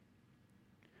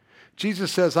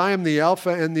 Jesus says, I am the Alpha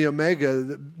and the Omega,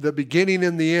 the beginning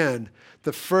and the end,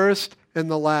 the first and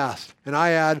the last. And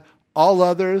I add, all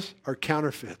others are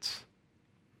counterfeits.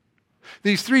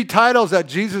 These three titles that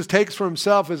Jesus takes for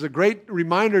himself is a great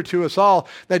reminder to us all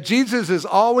that Jesus is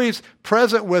always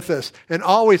present with us and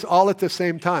always all at the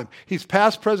same time. He's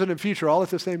past, present, and future all at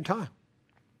the same time.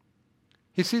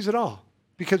 He sees it all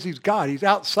because he's God. He's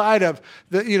outside of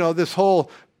this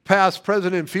whole past,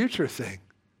 present, and future thing.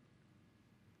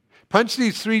 Punch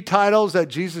these three titles that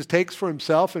Jesus takes for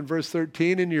himself in verse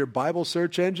 13 into your Bible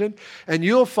search engine, and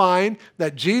you'll find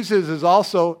that Jesus is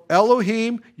also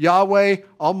Elohim, Yahweh,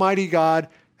 Almighty God,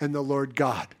 and the Lord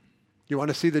God. You want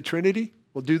to see the Trinity?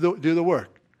 Well, do the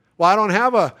work. Well, I don't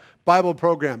have a Bible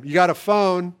program. You got a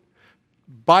phone,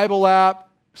 Bible app,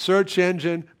 search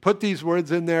engine. Put these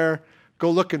words in there.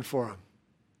 Go looking for them.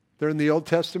 They're in the Old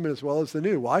Testament as well as the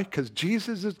New. Why? Because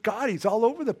Jesus is God. He's all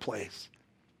over the place.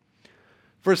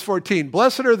 Verse 14,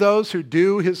 blessed are those who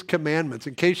do his commandments.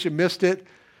 In case you missed it,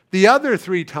 the other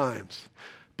three times.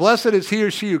 Blessed is he or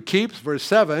she who keeps, verse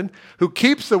 7, who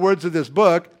keeps the words of this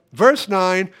book. Verse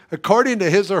 9, according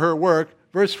to his or her work.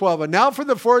 Verse 12, and now for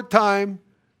the fourth time,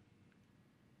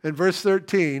 in verse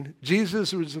 13,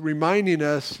 Jesus was reminding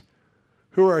us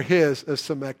who are his of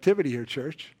some activity here,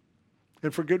 church,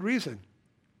 and for good reason.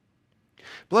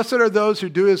 Blessed are those who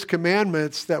do his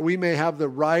commandments, that we may have the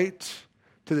right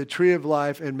to the tree of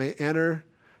life and may enter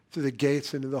through the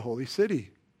gates into the holy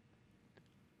city.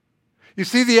 You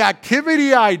see, the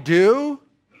activity I do,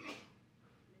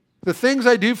 the things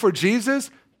I do for Jesus,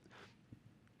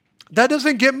 that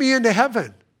doesn't get me into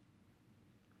heaven.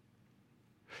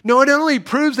 No, it only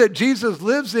proves that Jesus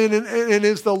lives in and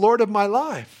is the Lord of my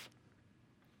life.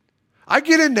 I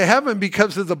get into heaven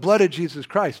because of the blood of Jesus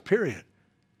Christ, period.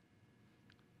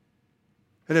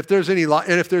 And if there's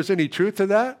any truth to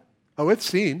that, oh, it's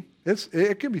seen.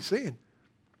 It can be seen.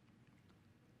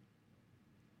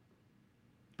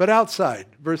 But outside,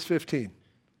 verse 15.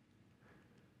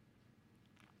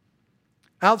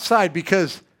 Outside,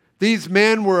 because these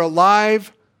men were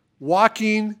alive,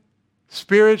 walking,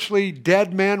 spiritually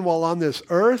dead men while on this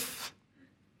earth.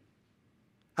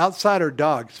 Outside are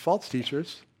dogs, false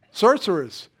teachers,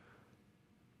 sorcerers,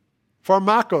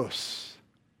 pharmakos,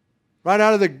 right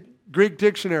out of the Greek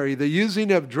dictionary, the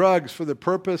using of drugs for the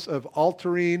purpose of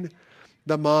altering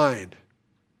the mind.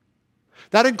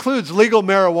 That includes legal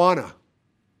marijuana.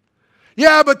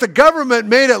 Yeah, but the government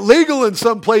made it legal in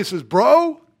some places,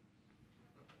 bro.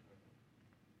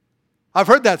 I've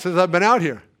heard that since I've been out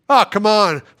here. Oh, come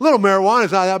on. Little marijuana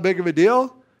is not that big of a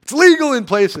deal. It's legal in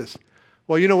places.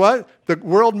 Well, you know what? The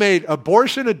world made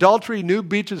abortion, adultery, nude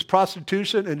beaches,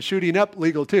 prostitution, and shooting up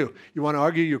legal too. You want to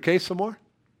argue your case some more?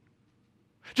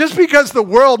 Just because the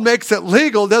world makes it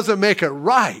legal doesn't make it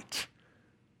right.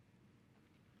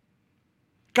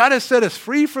 God has set us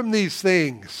free from these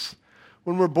things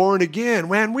when we're born again.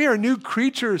 Man, we are new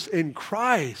creatures in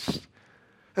Christ.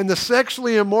 And the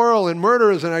sexually immoral and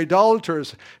murderers and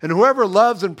idolaters and whoever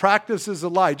loves and practices a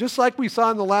lie, just like we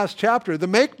saw in the last chapter, the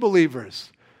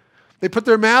make-believers. They put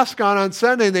their mask on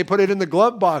Sunday and they put it in the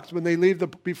glove box when they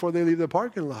before they leave the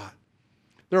parking lot.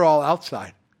 They're all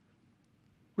outside.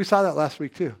 We saw that last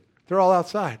week too. They're all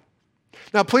outside.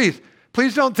 Now please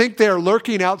don't think they're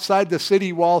lurking outside the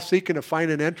city wall seeking to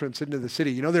find an entrance into the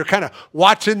city. You know, they're kind of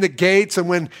watching the gates, and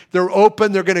when they're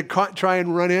open, they're going to try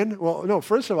and run in. Well, no,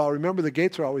 first of all, remember the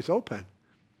gates are always open.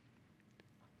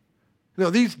 You know,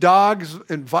 these dogs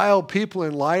and vile people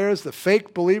and liars, the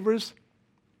fake believers,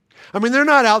 I mean, they're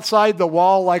not outside the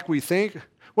wall like we think.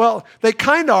 Well, they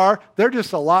kind of are. They're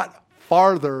just a lot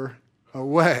farther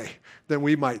away than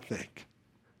we might think.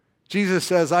 Jesus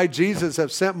says, I, Jesus,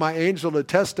 have sent my angel to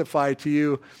testify to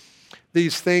you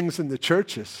these things in the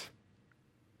churches.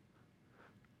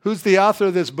 Who's the author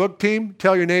of this book, team?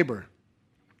 Tell your neighbor.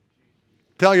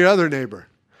 Tell your other neighbor.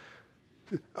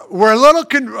 We're a little,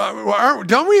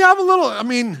 don't we have a little, I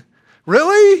mean,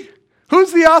 really?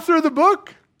 Who's the author of the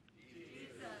book?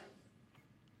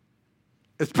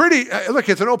 It's pretty, look,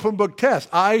 it's an open book test.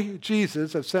 I,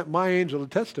 Jesus, have sent my angel to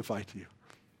testify to you.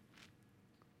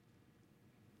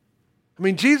 I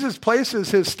mean, Jesus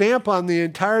places his stamp on the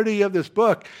entirety of this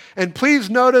book. And please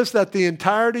notice that the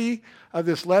entirety of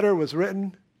this letter was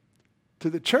written to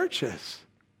the churches.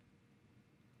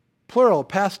 Plural,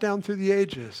 passed down through the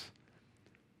ages.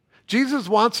 Jesus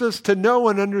wants us to know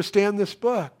and understand this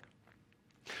book.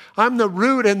 I'm the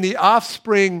root and the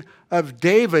offspring of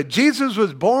David. Jesus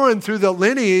was born through the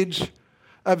lineage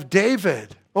of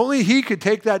David. Only he could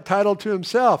take that title to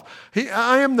himself.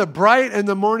 I am the bright and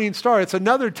the morning star. It's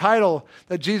another title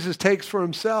that Jesus takes for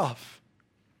himself.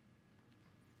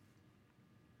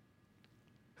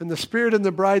 And the Spirit and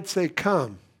the bride say,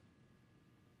 come.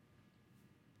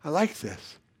 I like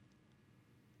this.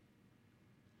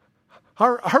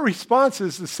 Our response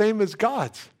is the same as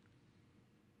God's.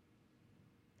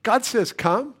 God says,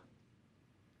 come.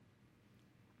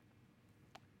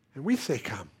 And we say,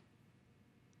 come.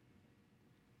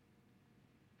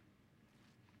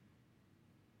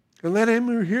 And let him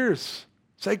who hears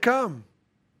say, come.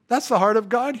 That's the heart of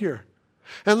God here.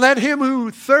 And let him who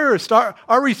thirsts, our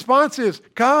response is,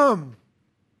 come.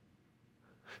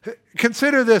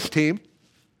 Consider this, team.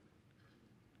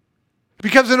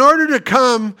 Because in order to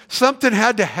come, something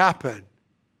had to happen.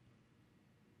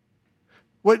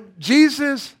 What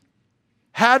Jesus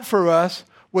had for us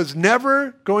was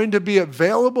never going to be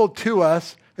available to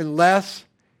us unless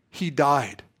he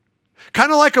died.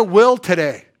 Kind of like a will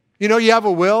today. You know, you have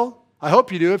a will. I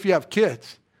hope you do if you have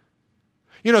kids.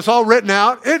 You know, it's all written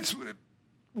out. It's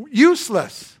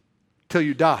useless till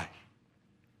you die.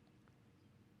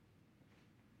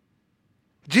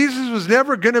 Jesus was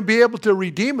never going to be able to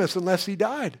redeem us unless he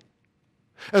died.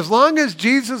 As long as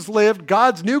Jesus lived,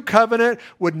 God's new covenant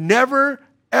would never,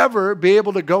 ever be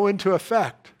able to go into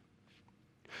effect.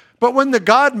 But when the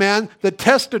God-man, the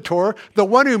testator, the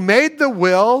one who made the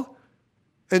will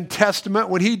and testament,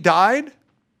 when he died,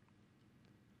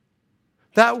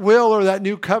 that will or that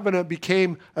new covenant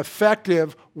became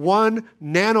effective 1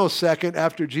 nanosecond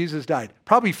after Jesus died.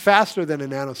 Probably faster than a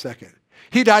nanosecond.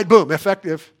 He died, boom,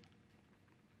 effective.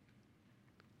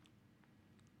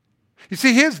 You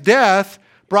see, his death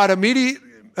brought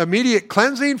immediate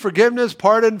cleansing, forgiveness,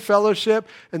 pardon, fellowship,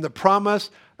 and the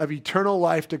promise of eternal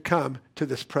life to come to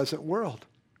this present world.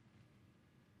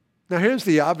 Now here's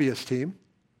the obvious, team.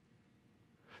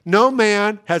 No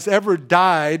man has ever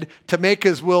died to make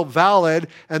his will valid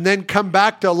and then come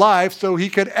back to life so he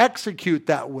could execute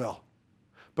that will.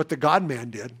 But the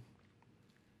God-man did.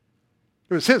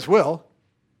 It was his will.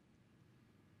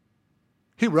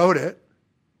 He wrote it.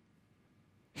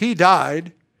 He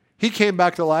died. He came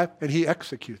back to life and he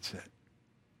executes it.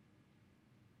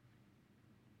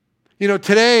 You know,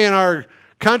 today in our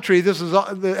country, this is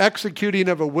the executing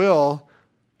of a will.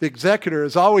 The executor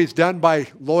is always done by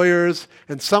lawyers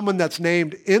and someone that's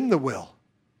named in the will.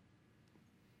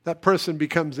 That person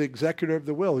becomes the executor of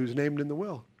the will who's named in the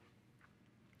will.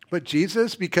 But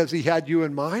Jesus, because he had you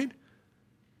in mind,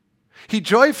 he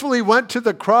joyfully went to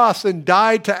the cross and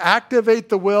died to activate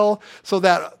the will so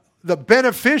that the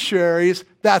beneficiaries,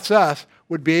 that's us,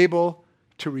 would be able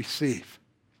to receive.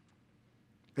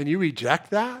 And you reject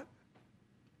that?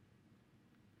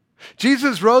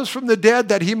 Jesus rose from the dead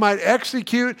that he might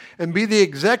execute and be the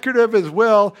executor of his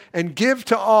will and give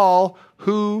to all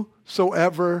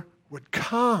whosoever would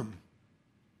come.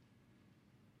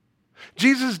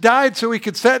 Jesus died so he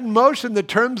could set in motion the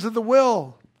terms of the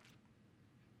will.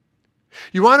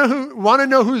 You want to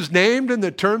know who's named in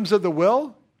the terms of the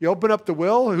will? You open up the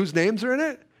will, whose names are in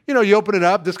it? You know, you open it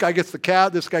up, this guy gets the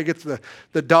cat, this guy gets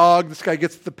the dog, this guy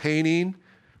gets the painting.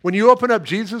 When you open up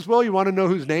Jesus' will, you want to know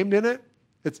who's named in it?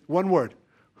 It's one word,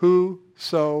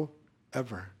 whosoever.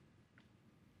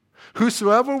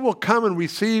 Whosoever will come and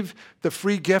receive the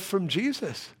free gift from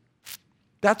Jesus.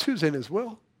 That's who's in his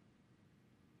will.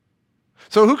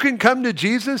 So who can come to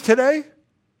Jesus today?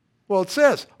 Well, it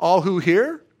says, all who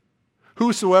hear,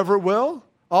 whosoever will,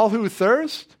 all who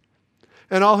thirst,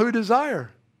 and all who desire.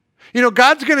 You know,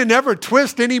 God's going to never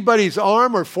twist anybody's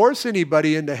arm or force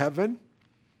anybody into heaven.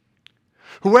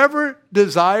 Whoever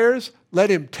desires, let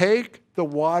him take the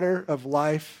water of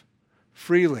life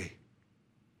freely.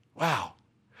 Wow.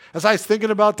 As I was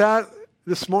thinking about that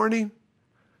this morning,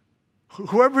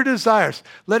 whoever desires,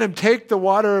 let him take the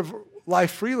water of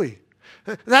life freely.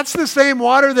 That's the same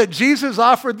water that Jesus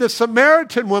offered the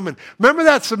Samaritan woman. Remember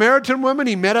that Samaritan woman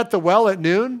he met at the well at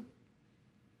noon?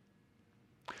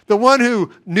 The one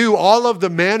who knew all of the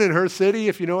men in her city,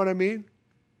 if you know what I mean?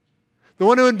 The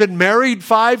one who had been married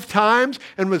 5 times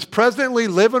and was presently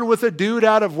living with a dude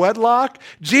out of wedlock.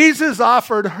 Jesus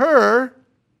offered her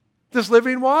this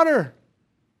living water.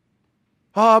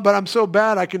 Oh, but I'm so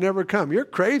bad I can never come. You're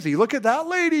crazy. Look at that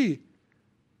lady.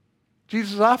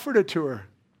 Jesus offered it to her.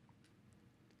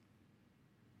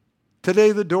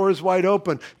 Today the door is wide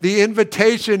open. The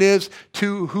invitation is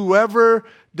to whoever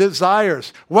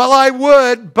desires. Well, I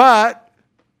would, but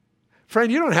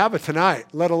friend, you don't have it tonight,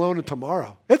 let alone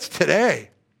tomorrow. It's today.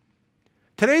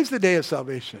 Today's the day of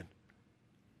salvation.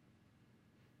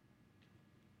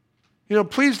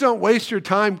 Please don't waste your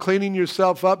time cleaning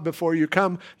yourself up before you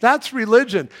come. That's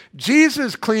religion.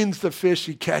 Jesus cleans the fish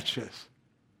he catches.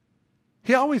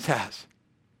 He always has.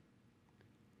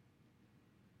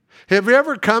 Have you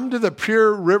ever come to the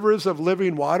pure rivers of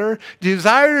living water? Do you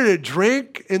desire to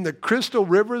drink in the crystal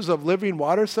rivers of living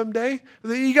water someday?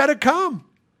 You got to come.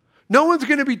 No one's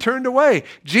going to be turned away.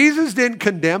 Jesus didn't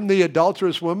condemn the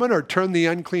adulterous woman or turn the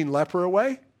unclean leper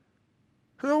away.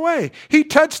 No way. He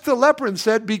touched the leper and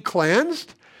said, be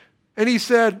cleansed. And he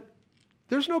said,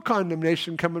 there's no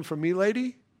condemnation coming from me,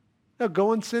 lady. Now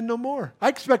go and sin no more. I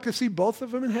expect to see both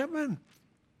of them in heaven.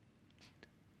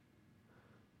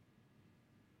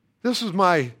 This was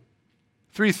my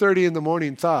 3:30 in the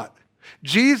morning thought.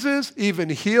 Jesus even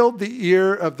healed the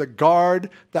ear of the guard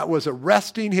that was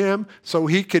arresting him so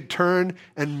he could turn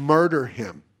and murder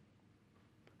him.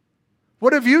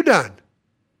 What have you done?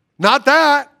 Not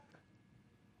that.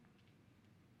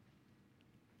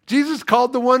 Jesus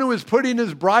called the one who was putting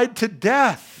his bride to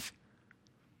death.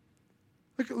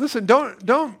 Listen,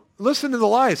 don't listen to the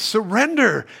lies.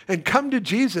 Surrender and come to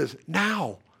Jesus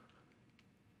now.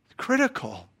 It's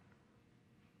critical.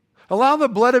 Allow the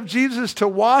blood of Jesus to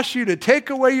wash you, to take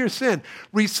away your sin.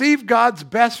 Receive God's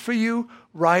best for you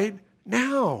right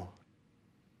now.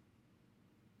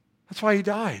 That's why he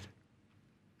died.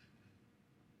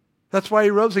 That's why he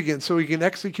rose again, so he can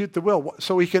execute the will,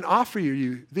 so he can offer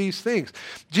you these things.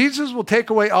 Jesus will take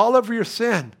away all of your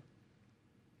sin.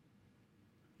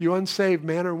 You unsaved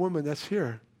man or woman that's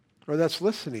here or that's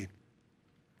listening.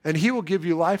 And he will give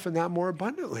you life and that more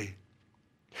abundantly.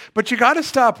 But you got to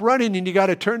stop running and you got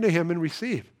to turn to him and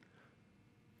receive.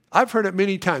 I've heard it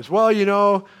many times.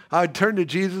 Well, I'd turn to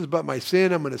Jesus, but my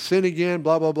sin, I'm going to sin again,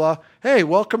 blah, blah, blah. Hey,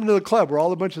 welcome to the club. We're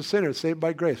all a bunch of sinners saved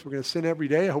by grace. We're going to sin every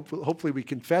day. Hopefully we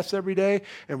confess every day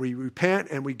and we repent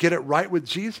and we get it right with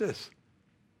Jesus.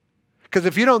 Because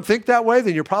if you don't think that way,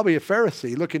 then you're probably a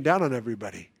Pharisee looking down on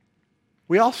everybody.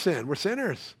 We all sin. We're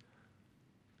sinners.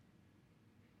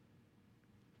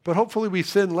 But hopefully we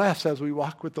sin less as we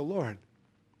walk with the Lord.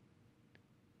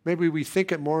 Maybe we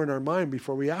think it more in our mind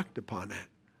before we act upon it.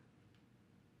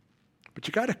 But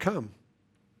you got to come.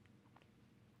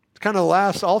 It's kind of the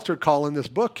last altar call in this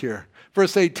book here.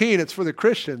 Verse 18, it's for the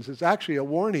Christians. It's actually a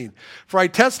warning. For I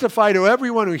testify to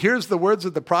everyone who hears the words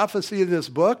of the prophecy of this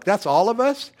book. That's all of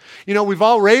us. We've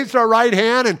all raised our right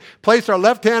hand and placed our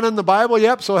left hand on the Bible.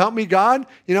 Yep, so help me God.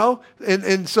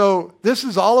 And so this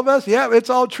is all of us. Yeah,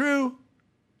 it's all true.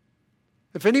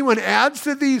 If anyone adds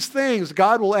to these things,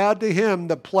 God will add to him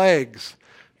the plagues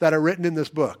that are written in this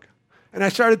book. And I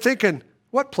started thinking,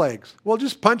 what plagues? Well,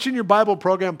 just punch in your Bible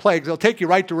program plagues. They'll take you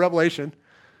right to Revelation.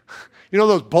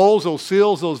 Those bowls, those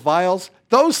seals, those vials,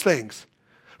 those things.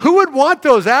 Who would want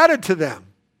those added to them?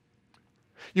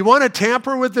 You want to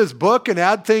tamper with this book and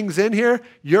add things in here?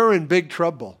 You're in big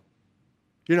trouble.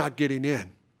 You're not getting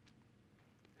in.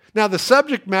 Now, the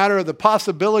subject matter of the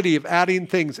possibility of adding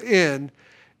things in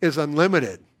is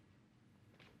unlimited.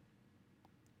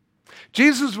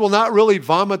 Jesus will not really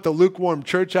vomit the lukewarm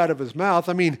church out of his mouth.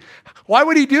 I mean, why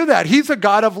would he do that? He's a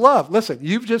God of love. Listen,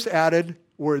 you've just added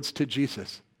words to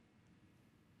Jesus.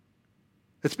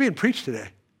 It's being preached today.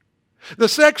 The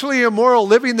sexually immoral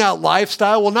living that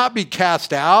lifestyle will not be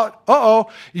cast out.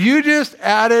 You just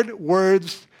added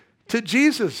words to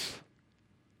Jesus.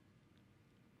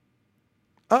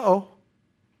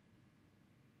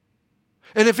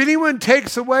 And if anyone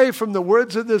takes away from the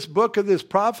words of this book of this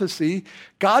prophecy,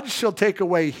 God shall take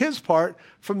away his part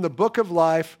from the book of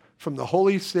life, from the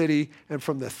holy city, and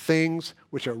from the things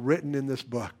which are written in this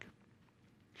book.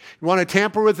 You want to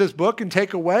tamper with this book and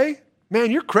take away?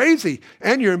 Man, you're crazy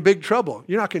and you're in big trouble.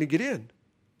 You're not going to get in.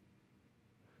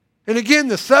 And again,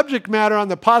 the subject matter on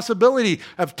the possibility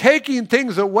of taking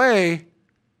things away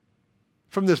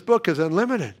from this book is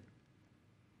unlimited.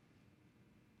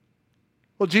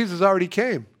 Well, Jesus already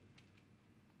came.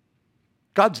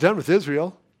 God's done with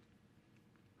Israel.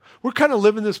 We're kind of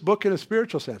living this book in a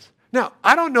spiritual sense. Now,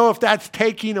 I don't know if that's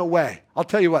taking away. I'll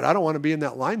tell you what, I don't want to be in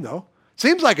that line, though.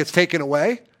 Seems like it's taken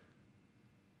away.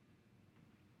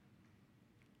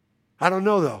 I don't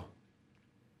know, though.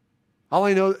 All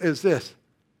I know is this.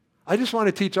 I just want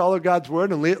to teach all of God's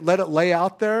word and let it lay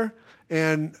out there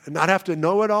and not have to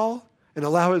know it all and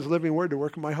allow his living word to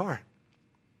work in my heart.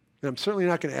 And I'm certainly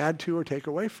not going to add to or take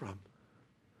away from.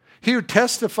 He who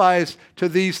testifies to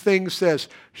these things says,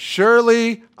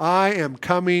 surely I am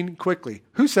coming quickly.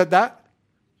 Who said that?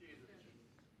 Jesus.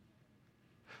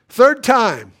 Third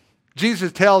time,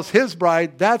 Jesus tells his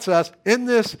bride, that's us, in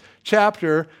this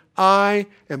chapter, I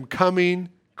am coming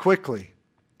quickly.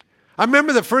 I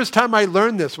remember the first time I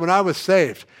learned this when I was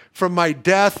saved from my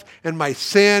death and my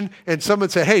sin. And someone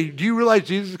said, hey, do you realize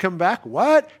Jesus is coming back?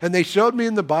 What? And they showed me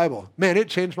in the Bible. Man, it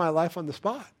changed my life on the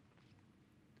spot.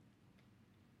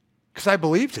 Because I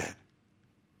believed it.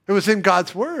 It was in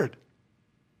God's word.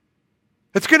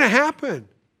 It's going to happen.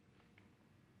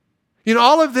 You know,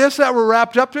 all of this that we're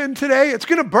wrapped up in today, it's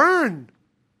going to burn.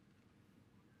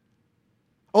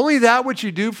 Only that which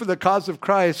you do for the cause of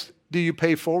Christ do you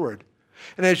pay forward.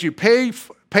 And as you pay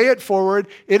it forward,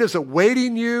 it is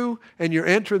awaiting you and your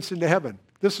entrance into heaven.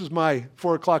 This is my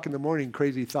 4 o'clock in the morning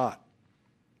crazy thought.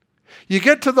 You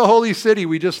get to the holy city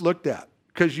we just looked at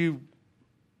because you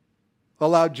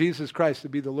allowed Jesus Christ to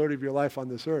be the Lord of your life on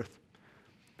this earth.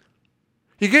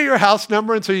 You get your house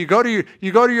number, and so you go to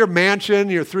your mansion,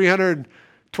 your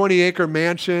 320-acre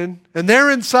mansion, and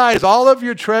there inside is all of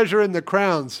your treasure and the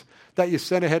crowns that you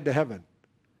sent ahead to heaven.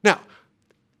 Now,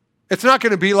 it's not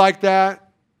going to be like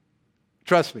that.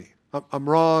 Trust me, I'm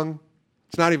wrong.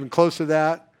 It's not even close to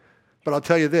that. But I'll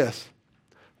tell you this.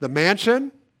 The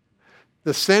mansion,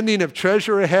 the sending of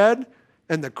treasure ahead,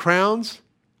 and the crowns,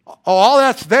 all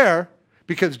that's there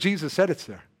because Jesus said it's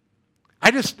there.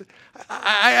 I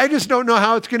just don't know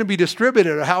how it's going to be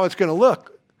distributed or how it's going to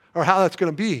look or how that's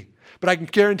going to be. But I can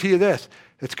guarantee you this.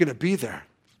 It's going to be there.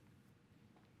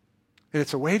 And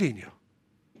it's awaiting you.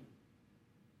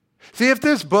 See, if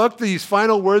this book, these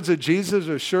final words of Jesus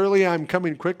are surely I'm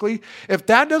coming quickly, if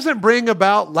that doesn't bring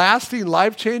about lasting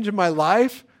life change in my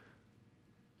life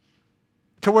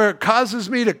to where it causes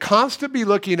me to constantly be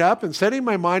looking up and setting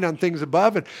my mind on things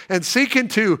above and seeking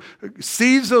to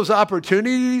seize those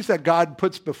opportunities that God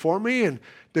puts before me and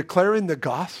declaring the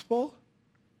gospel,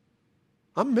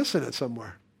 I'm missing it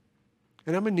somewhere.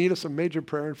 And I'm in need of some major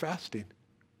prayer and fasting.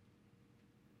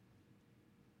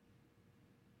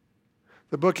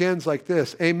 The book ends like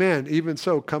this. Amen. Even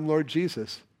so, come Lord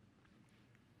Jesus.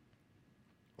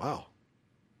 Wow.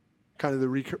 Kind of the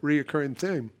reoccurring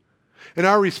theme. And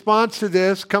our response to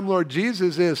this, come Lord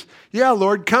Jesus, is, yeah,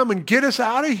 Lord, come and get us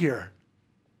out of here.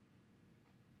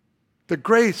 The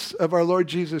grace of our Lord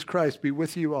Jesus Christ be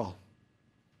with you all.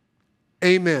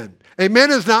 Amen. Amen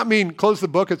does not mean close the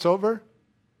book, it's over.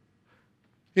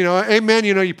 You know, amen,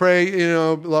 you pray,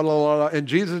 blah, blah, blah, in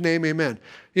Jesus' name, amen.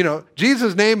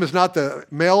 Jesus' name is not the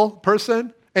male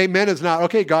person. Amen is not,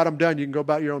 okay, God, I'm done. You can go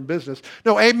about your own business.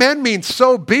 No, amen means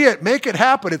so be it. Make it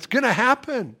happen. It's going to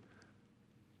happen.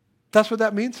 That's what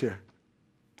that means here.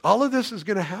 All of this is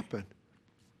going to happen.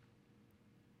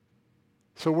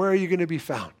 So where are you going to be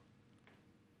found?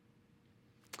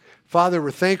 Father,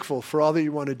 we're thankful for all that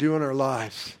you want to do in our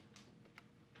lives.